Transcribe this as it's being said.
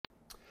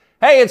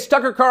Hey, it's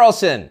Tucker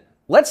Carlson.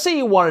 Let's say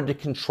you wanted to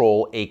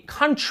control a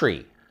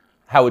country.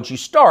 How would you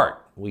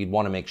start? Well, you'd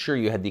want to make sure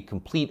you had the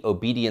complete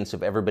obedience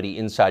of everybody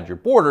inside your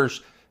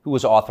borders who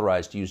was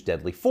authorized to use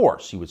deadly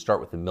force. You would start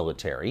with the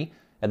military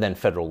and then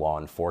federal law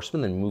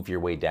enforcement, then move your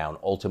way down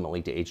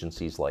ultimately to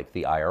agencies like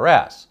the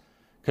IRS.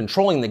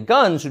 Controlling the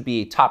guns would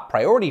be a top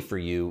priority for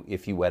you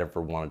if you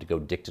ever wanted to go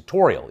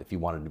dictatorial, if you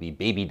wanted to be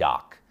baby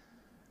doc.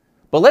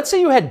 But let's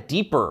say you had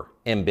deeper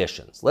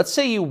ambitions. Let's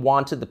say you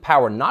wanted the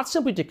power not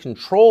simply to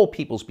control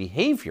people's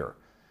behavior,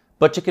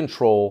 but to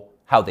control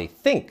how they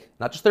think,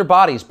 not just their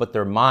bodies, but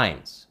their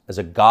minds, as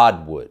a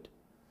god would.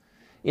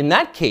 In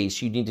that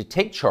case, you need to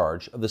take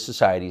charge of the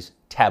society's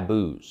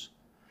taboos.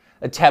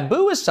 A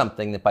taboo is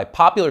something that by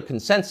popular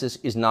consensus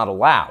is not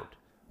allowed.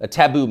 A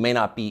taboo may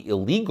not be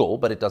illegal,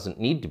 but it doesn't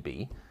need to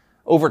be.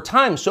 Over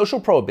time, social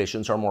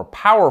prohibitions are more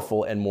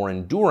powerful and more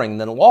enduring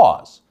than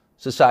laws.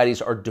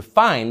 Societies are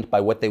defined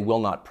by what they will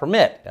not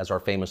permit, as are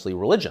famously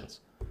religions.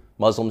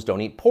 Muslims don't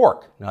eat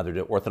pork, neither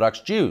do Orthodox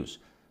Jews.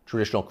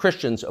 Traditional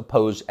Christians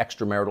oppose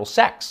extramarital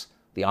sex.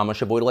 The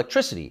Amish avoid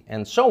electricity,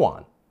 and so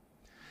on.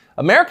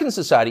 American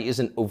society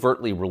isn't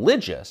overtly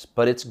religious,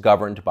 but it's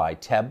governed by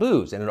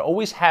taboos, and it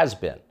always has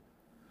been.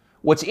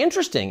 What's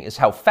interesting is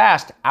how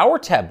fast our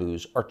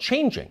taboos are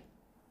changing.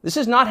 This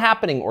is not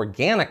happening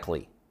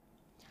organically.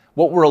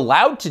 What we're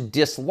allowed to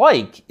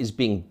dislike is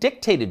being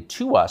dictated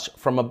to us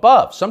from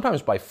above,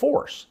 sometimes by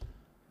force.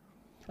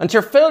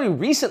 Until fairly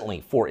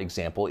recently, for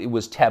example, it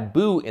was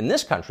taboo in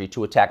this country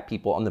to attack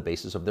people on the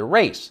basis of their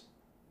race.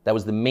 That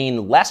was the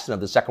main lesson of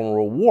the Second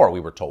World War, we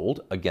were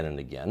told again and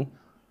again.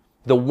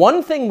 The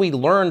one thing we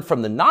learned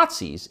from the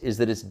Nazis is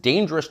that it's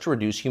dangerous to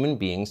reduce human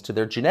beings to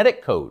their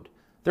genetic code.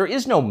 There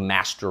is no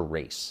master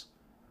race.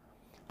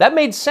 That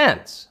made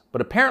sense, but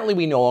apparently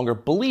we no longer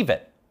believe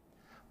it.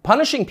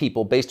 Punishing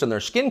people based on their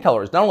skin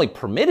color is not only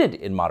permitted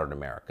in modern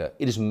America,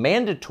 it is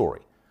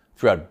mandatory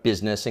throughout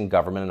business and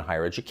government and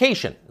higher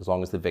education, as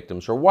long as the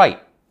victims are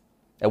white.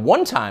 At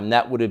one time,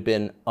 that would have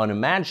been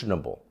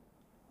unimaginable.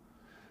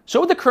 So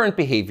with the current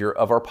behavior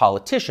of our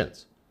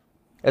politicians.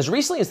 As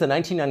recently as the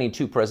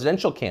 1992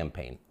 presidential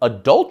campaign,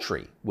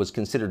 adultery was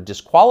considered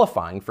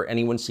disqualifying for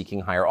anyone seeking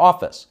higher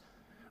office.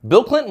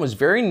 Bill Clinton was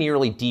very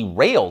nearly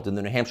derailed in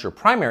the New Hampshire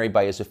primary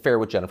by his affair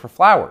with Jennifer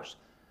Flowers.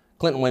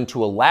 Clinton went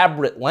to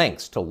elaborate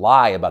lengths to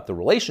lie about the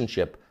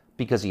relationship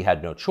because he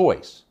had no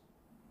choice.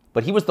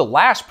 But he was the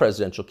last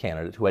presidential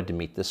candidate who had to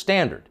meet this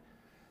standard.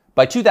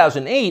 By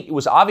 2008, it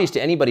was obvious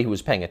to anybody who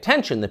was paying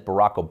attention that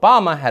Barack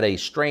Obama had a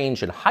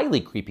strange and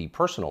highly creepy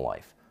personal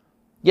life.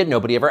 Yet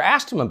nobody ever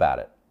asked him about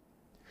it.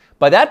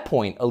 By that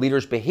point, a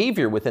leader's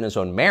behavior within his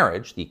own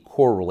marriage, the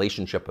core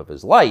relationship of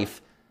his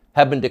life,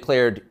 had been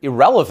declared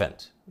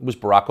irrelevant. It was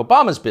Barack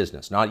Obama's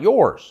business, not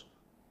yours.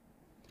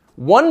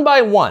 One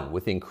by one,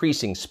 with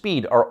increasing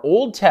speed, our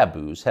old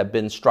taboos have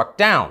been struck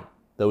down.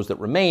 Those that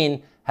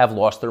remain have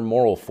lost their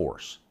moral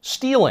force.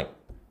 Stealing,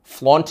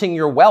 flaunting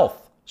your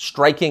wealth,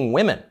 striking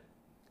women,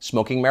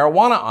 smoking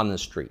marijuana on the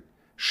street,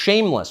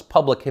 shameless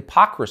public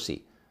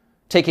hypocrisy,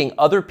 taking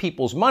other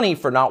people's money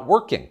for not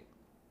working.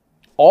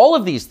 All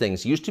of these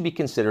things used to be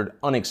considered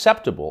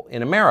unacceptable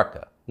in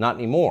America, not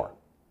anymore.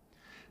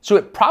 So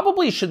it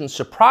probably shouldn't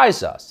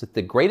surprise us that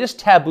the greatest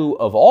taboo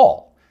of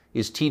all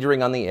is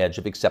teetering on the edge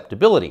of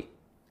acceptability: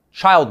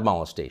 child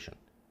molestation.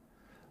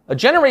 A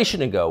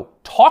generation ago,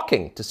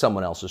 talking to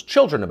someone else's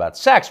children about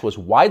sex was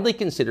widely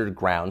considered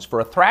grounds for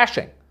a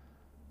thrashing.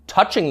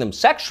 Touching them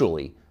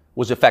sexually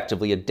was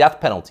effectively a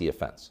death penalty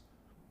offense.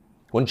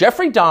 When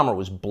Jeffrey Dahmer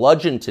was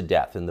bludgeoned to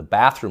death in the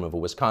bathroom of a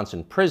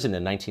Wisconsin prison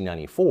in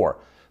 1994,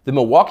 the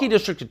Milwaukee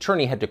district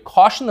attorney had to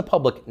caution the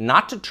public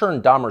not to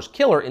turn Dahmer's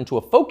killer into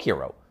a folk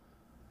hero.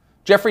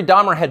 Jeffrey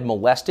Dahmer had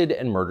molested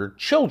and murdered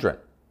children.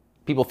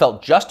 People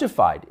felt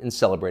justified in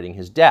celebrating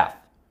his death.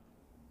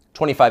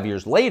 25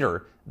 years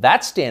later,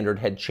 that standard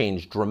had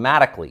changed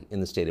dramatically in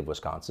the state of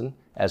Wisconsin,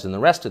 as in the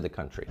rest of the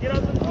country.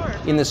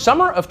 In the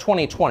summer of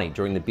 2020,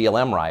 during the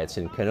BLM riots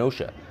in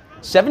Kenosha,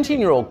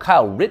 17-year-old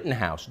Kyle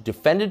Rittenhouse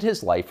defended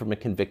his life from a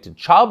convicted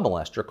child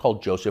molester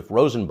called Joseph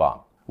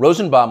Rosenbaum.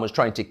 Rosenbaum was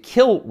trying to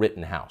kill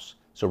Rittenhouse,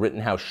 so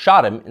Rittenhouse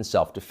shot him in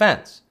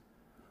self-defense.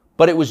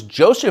 But it was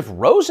Joseph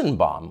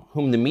Rosenbaum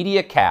whom the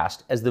media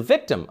cast as the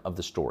victim of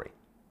the story.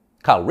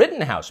 Kyle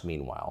Rittenhouse,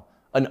 meanwhile,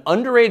 an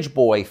underage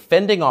boy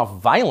fending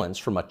off violence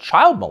from a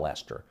child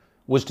molester,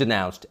 was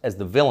denounced as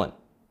the villain.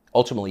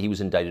 Ultimately, he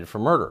was indicted for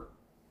murder.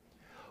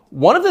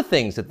 One of the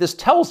things that this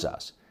tells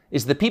us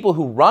is the people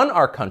who run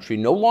our country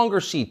no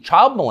longer see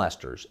child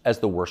molesters as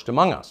the worst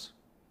among us.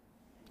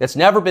 It's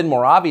never been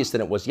more obvious than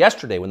it was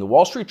yesterday when the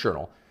Wall Street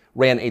Journal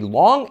ran a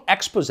long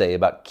expose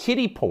about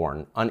kiddie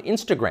porn on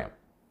Instagram.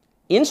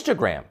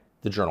 Instagram,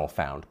 the journal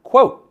found,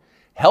 quote,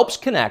 helps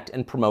connect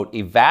and promote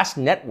a vast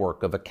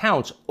network of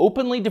accounts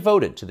openly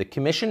devoted to the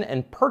commission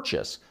and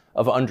purchase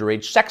of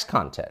underage sex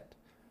content.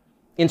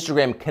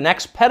 Instagram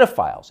connects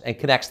pedophiles and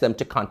connects them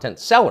to content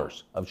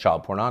sellers of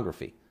child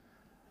pornography.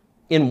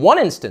 In one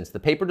instance, the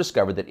paper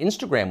discovered that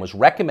Instagram was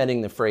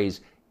recommending the phrase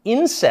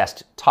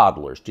incest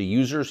toddlers to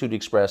users who'd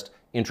expressed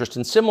interest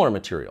in similar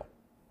material.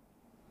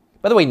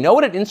 By the way, no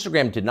one at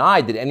Instagram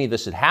denied that any of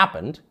this had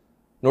happened,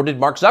 nor did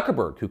Mark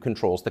Zuckerberg, who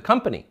controls the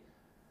company.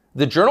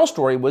 The Journal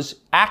story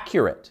was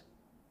accurate.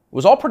 It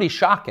was all pretty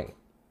shocking,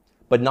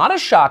 but not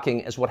as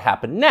shocking as what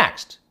happened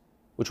next,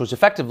 which was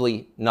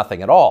effectively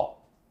nothing at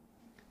all.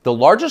 The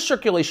largest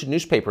circulation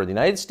newspaper in the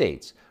United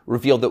States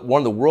revealed that one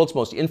of the world's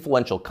most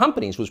influential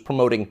companies was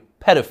promoting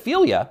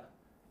pedophilia,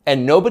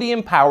 and nobody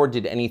in power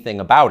did anything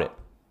about it.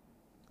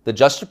 The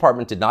Justice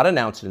Department did not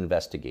announce an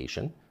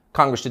investigation.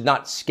 Congress did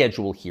not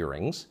schedule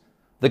hearings.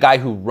 The guy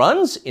who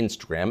runs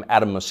Instagram,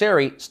 Adam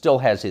Mosseri, still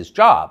has his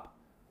job.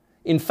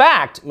 In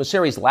fact,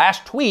 Mosseri's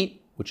last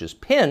tweet, which is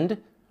pinned,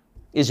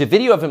 is a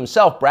video of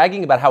himself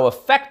bragging about how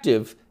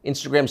effective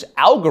Instagram's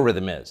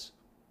algorithm is.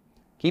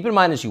 Keep in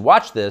mind as you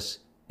watch this,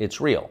 it's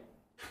real.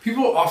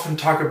 People often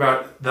talk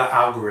about the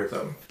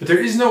algorithm, but there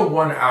is no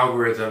one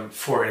algorithm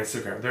for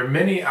Instagram. There are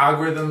many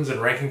algorithms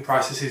and ranking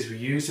processes we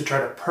use to try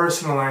to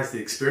personalize the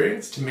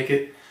experience to make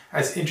it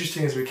as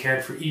interesting as we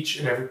can for each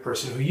and every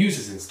person who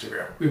uses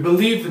Instagram. We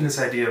believe in this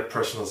idea of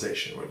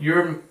personalization. What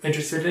you're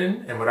interested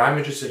in and what I'm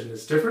interested in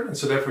is different, and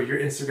so therefore your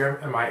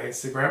Instagram and my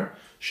Instagram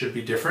should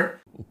be different.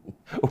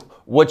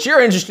 What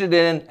you're interested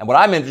in and what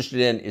I'm interested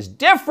in is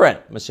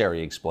different,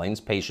 Mosseri explains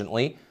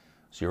patiently.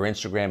 So your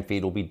Instagram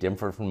feed will be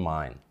different from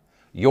mine.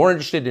 You're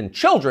interested in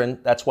children,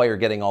 that's why you're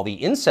getting all the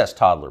incest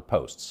toddler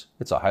posts.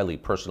 It's a highly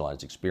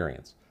personalized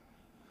experience.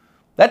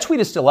 That tweet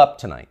is still up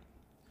tonight.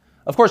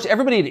 Of course,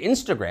 everybody at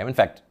Instagram, in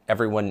fact,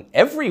 everyone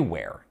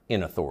everywhere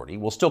in authority,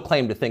 will still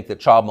claim to think that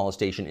child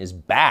molestation is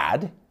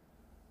bad,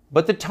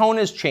 but the tone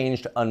has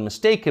changed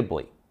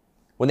unmistakably.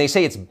 When they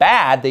say it's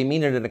bad, they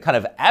mean it in a kind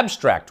of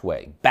abstract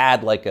way.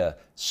 Bad like a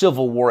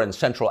civil war in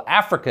Central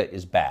Africa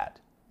is bad.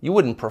 You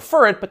wouldn't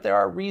prefer it, but there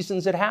are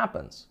reasons it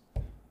happens.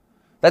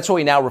 That's why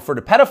we now refer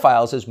to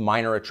pedophiles as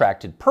minor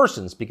attracted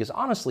persons, because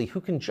honestly,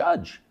 who can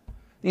judge?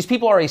 These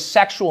people are a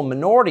sexual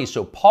minority,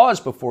 so pause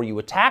before you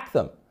attack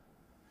them.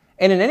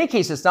 And in any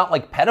case, it's not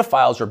like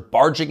pedophiles are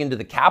barging into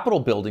the Capitol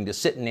building to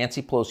sit in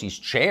Nancy Pelosi's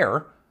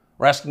chair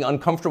or asking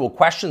uncomfortable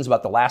questions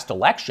about the last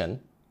election.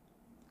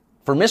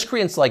 For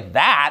miscreants like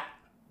that,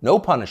 no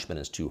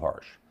punishment is too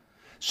harsh.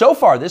 So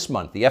far this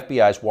month, the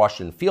FBI's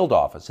Washington field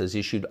office has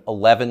issued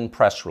 11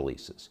 press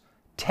releases.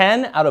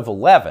 10 out of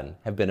 11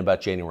 have been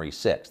about January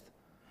 6th.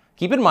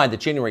 Keep in mind that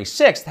January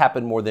 6th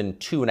happened more than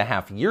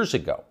 2.5 years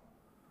ago.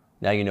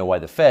 Now you know why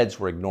the feds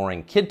were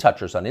ignoring kid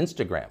touchers on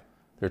Instagram.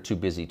 They're too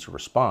busy to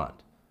respond.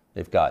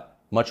 They've got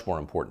much more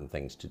important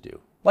things to do,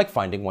 like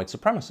finding white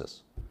supremacists.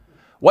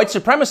 White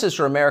supremacists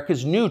are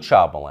America's new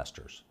child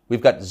molesters.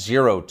 We've got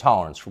zero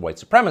tolerance for white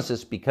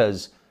supremacists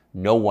because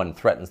no one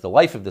threatens the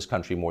life of this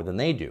country more than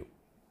they do.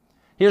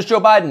 Here's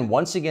Joe Biden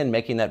once again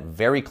making that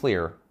very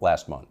clear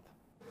last month.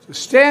 To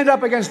stand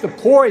up against the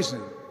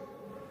poison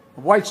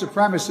of white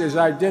supremacy, as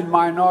I did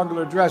my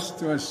inaugural address,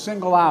 to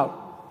single out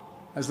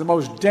as the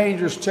most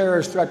dangerous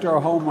terrorist threat to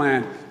our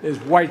homeland is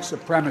white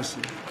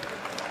supremacy.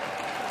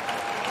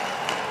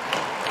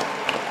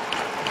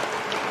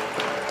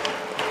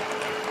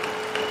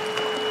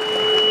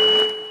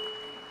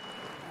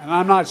 And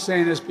I'm not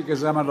saying this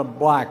because I'm at a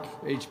black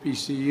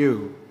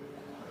HBCU.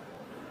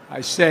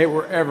 I say it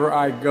wherever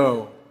I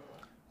go.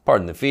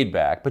 Pardon the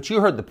feedback, but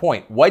you heard the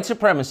point. White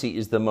supremacy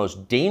is the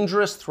most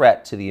dangerous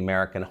threat to the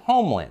American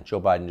homeland. Joe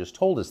Biden just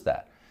told us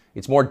that.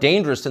 It's more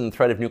dangerous than the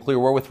threat of nuclear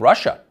war with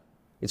Russia.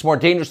 It's more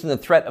dangerous than the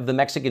threat of the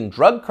Mexican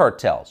drug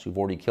cartels, who've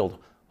already killed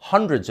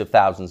hundreds of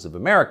thousands of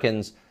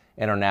Americans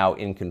and are now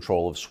in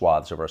control of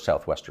swaths of our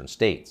southwestern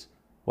states.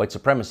 White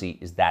supremacy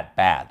is that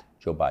bad,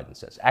 Joe Biden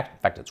says. In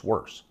fact, it's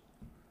worse.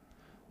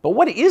 But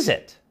what is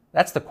it?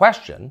 That's the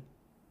question.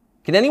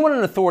 Can anyone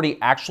in authority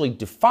actually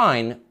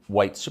define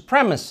white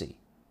supremacy?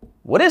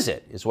 What is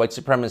it? Is white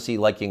supremacy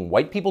liking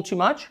white people too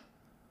much?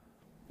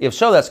 If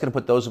so, that's going to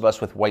put those of us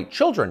with white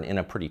children in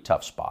a pretty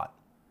tough spot.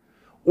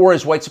 Or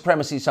is white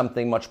supremacy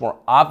something much more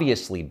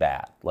obviously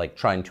bad, like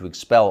trying to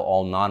expel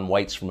all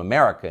non-whites from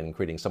America and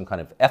creating some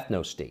kind of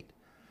ethno-state?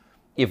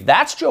 If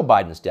that's Joe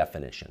Biden's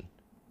definition,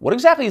 what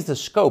exactly is the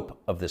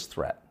scope of this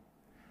threat?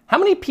 How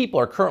many people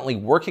are currently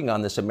working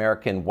on this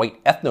American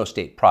white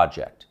ethno-state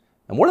project?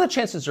 And what are the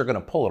chances they're going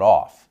to pull it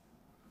off?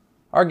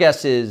 Our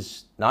guess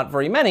is not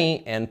very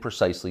many and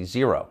precisely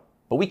zero.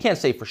 But we can't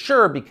say for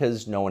sure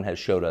because no one has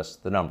showed us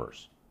the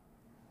numbers.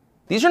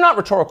 These are not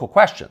rhetorical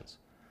questions.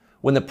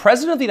 When the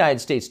President of the United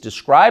States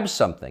describes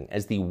something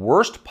as the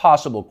worst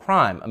possible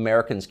crime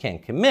Americans can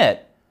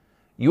commit,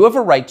 you have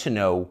a right to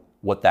know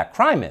what that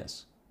crime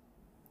is.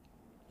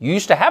 You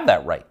used to have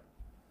that right.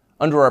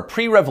 Under our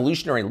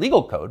pre-revolutionary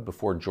legal code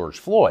before George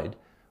Floyd,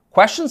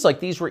 questions like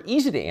these were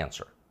easy to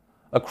answer.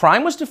 A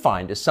crime was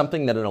defined as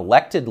something that an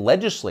elected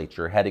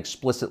legislature had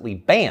explicitly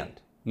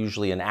banned,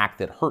 usually an act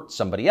that hurt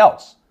somebody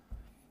else.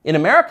 In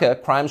America,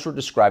 crimes were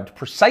described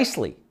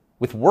precisely,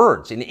 with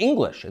words in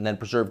English and then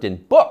preserved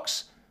in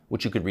books,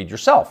 which you could read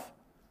yourself.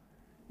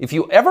 If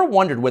you ever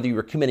wondered whether you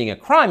were committing a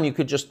crime, you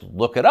could just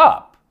look it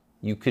up.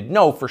 You could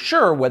know for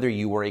sure whether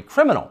you were a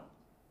criminal.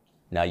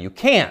 Now you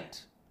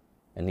can't.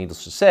 And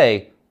needless to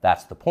say,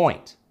 that's the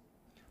point.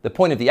 The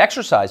point of the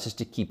exercise is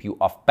to keep you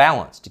off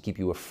balance, to keep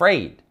you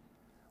afraid.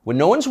 When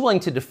no one's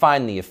willing to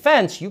define the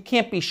offense, you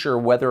can't be sure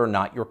whether or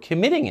not you're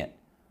committing it.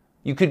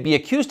 You could be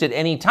accused at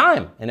any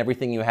time and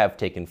everything you have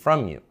taken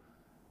from you.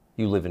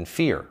 You live in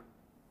fear.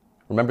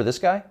 Remember this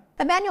guy?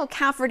 Emmanuel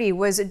Cafferty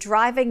was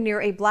driving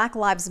near a Black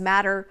Lives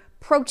Matter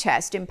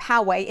protest in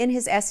Poway in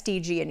his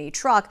SDG&E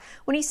truck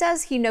when he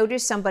says he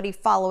noticed somebody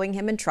following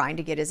him and trying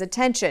to get his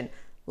attention.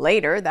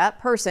 Later, that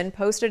person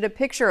posted a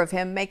picture of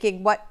him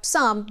making what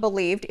some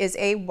believed is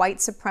a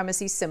white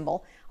supremacy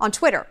symbol on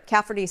Twitter.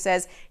 Cafferty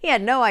says he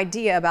had no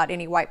idea about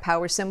any white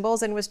power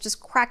symbols and was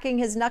just cracking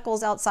his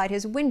knuckles outside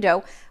his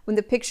window when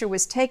the picture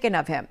was taken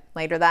of him.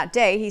 Later that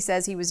day, he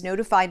says he was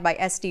notified by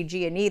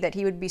SDG&E that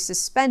he would be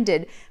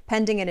suspended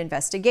pending an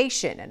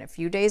investigation, and a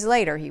few days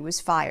later, he was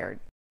fired.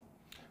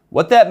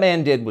 What that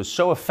man did was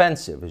so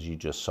offensive, as you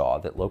just saw,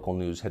 that local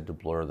news had to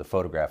blur the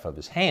photograph of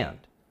his hand.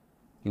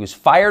 He was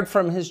fired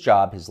from his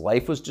job. His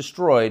life was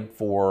destroyed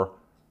for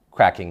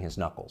cracking his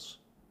knuckles.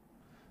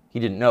 He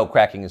didn't know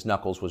cracking his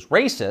knuckles was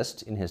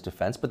racist, in his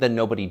defense, but then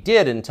nobody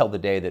did until the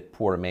day that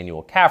poor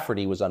Emmanuel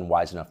Cafferty was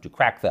unwise enough to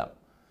crack them.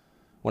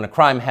 When a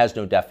crime has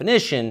no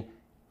definition,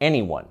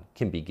 anyone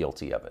can be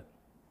guilty of it.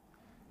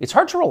 It's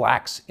hard to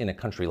relax in a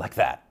country like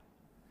that.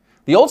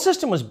 The old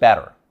system was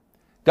better.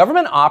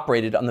 Government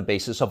operated on the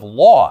basis of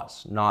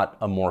laws, not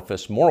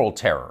amorphous moral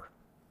terror.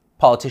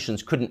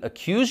 Politicians couldn't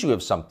accuse you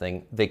of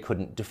something they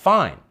couldn't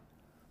define.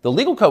 The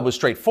legal code was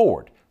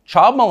straightforward.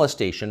 Child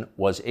molestation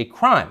was a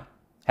crime.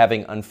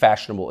 Having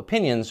unfashionable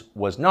opinions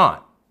was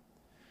not.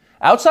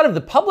 Outside of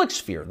the public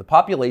sphere, the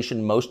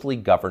population mostly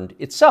governed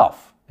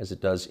itself, as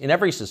it does in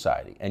every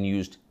society, and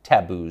used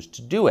taboos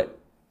to do it.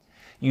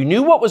 You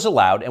knew what was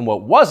allowed and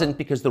what wasn't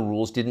because the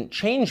rules didn't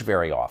change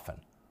very often.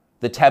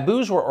 The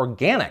taboos were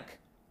organic.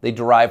 They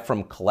derived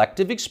from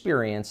collective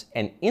experience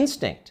and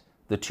instinct,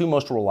 the two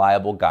most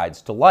reliable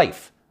guides to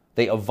life.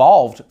 They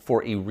evolved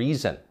for a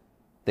reason.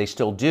 They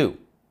still do.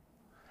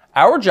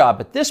 Our job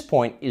at this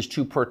point is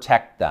to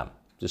protect them,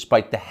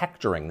 despite the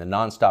hectoring, the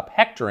nonstop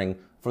hectoring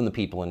from the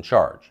people in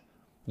charge.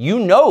 You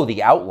know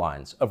the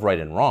outlines of right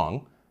and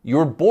wrong.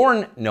 You're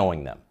born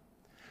knowing them.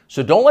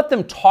 So don't let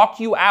them talk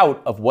you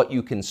out of what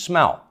you can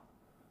smell.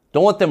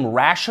 Don't let them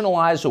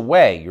rationalize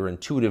away your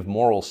intuitive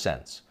moral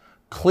sense.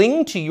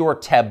 Cling to your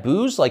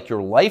taboos like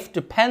your life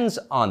depends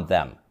on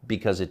them,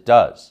 because it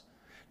does.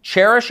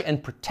 Cherish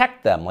and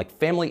protect them like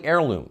family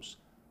heirlooms.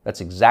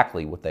 That's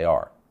exactly what they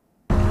are.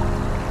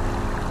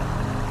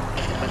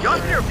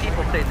 Younger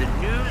people say the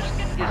news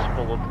is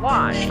full of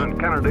lies. In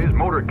Kennedy's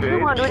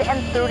motorcade.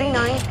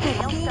 239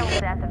 people.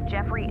 Death of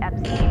Jeffrey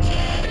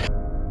Epstein.